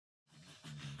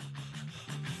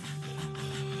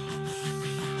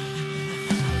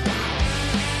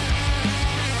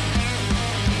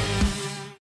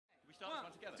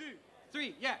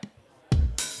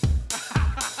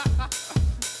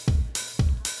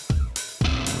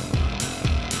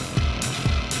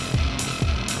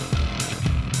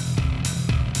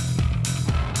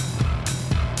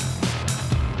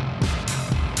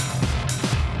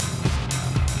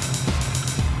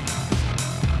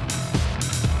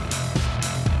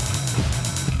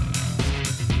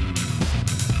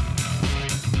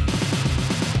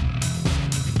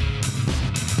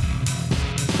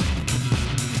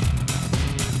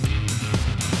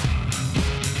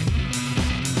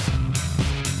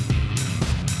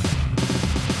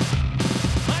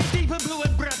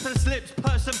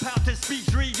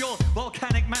your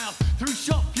volcanic mouth, through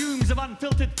shot fumes of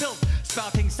unfiltered filth,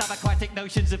 spouting subaquatic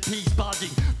notions of peace barging,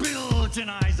 bilge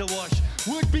and eyes awash,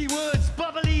 would-be words,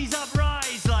 bubblies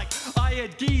uprise like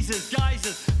iron geezers,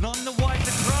 geysers, none the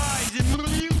wiser cries in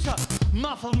Bermuda,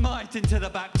 muffled might into the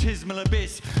baptismal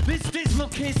abyss. This dismal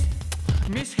kiss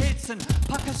mishits and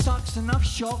pucker sucks enough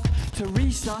shock to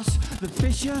resus the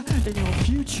fissure in your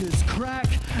future's crack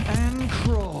and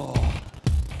crawl.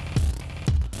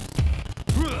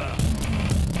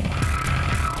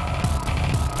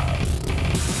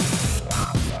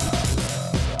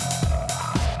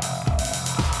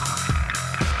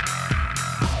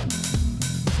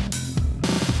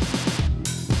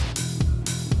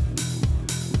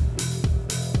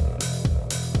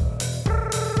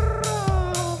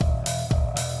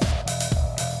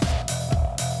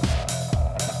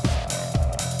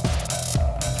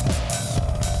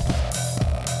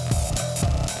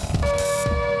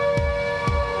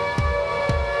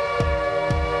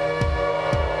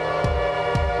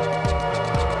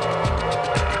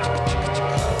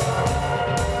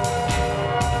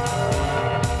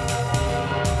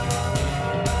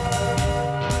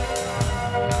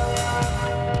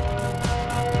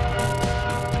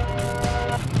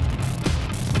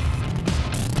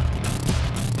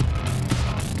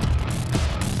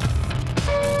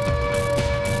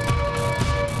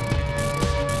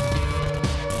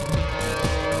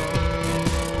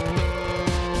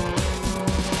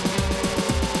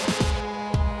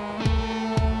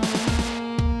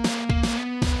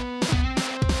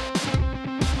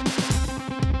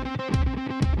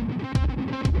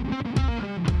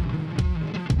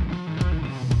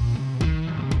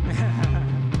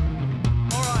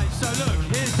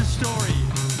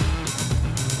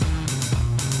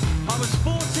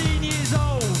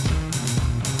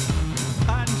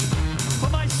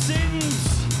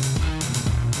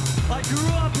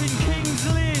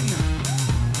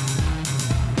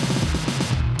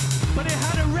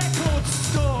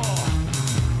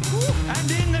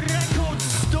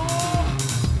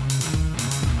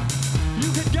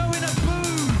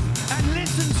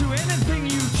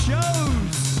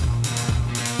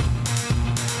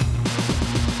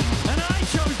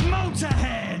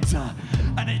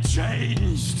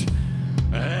 Changed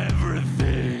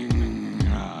everything.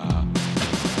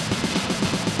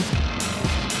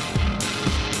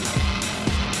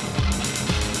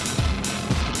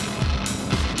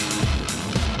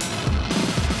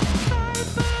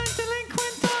 Sideburn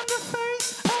delinquent on the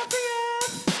face of the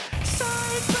earth.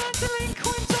 Sideburn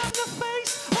delinquent on the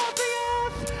face of the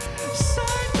earth.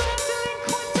 Sideburn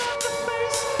delinquent on the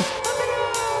face of the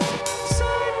earth.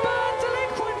 Sideburn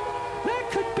delinquent. That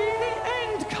could be the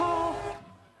end, Carl.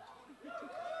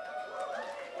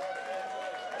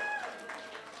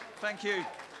 Thank you.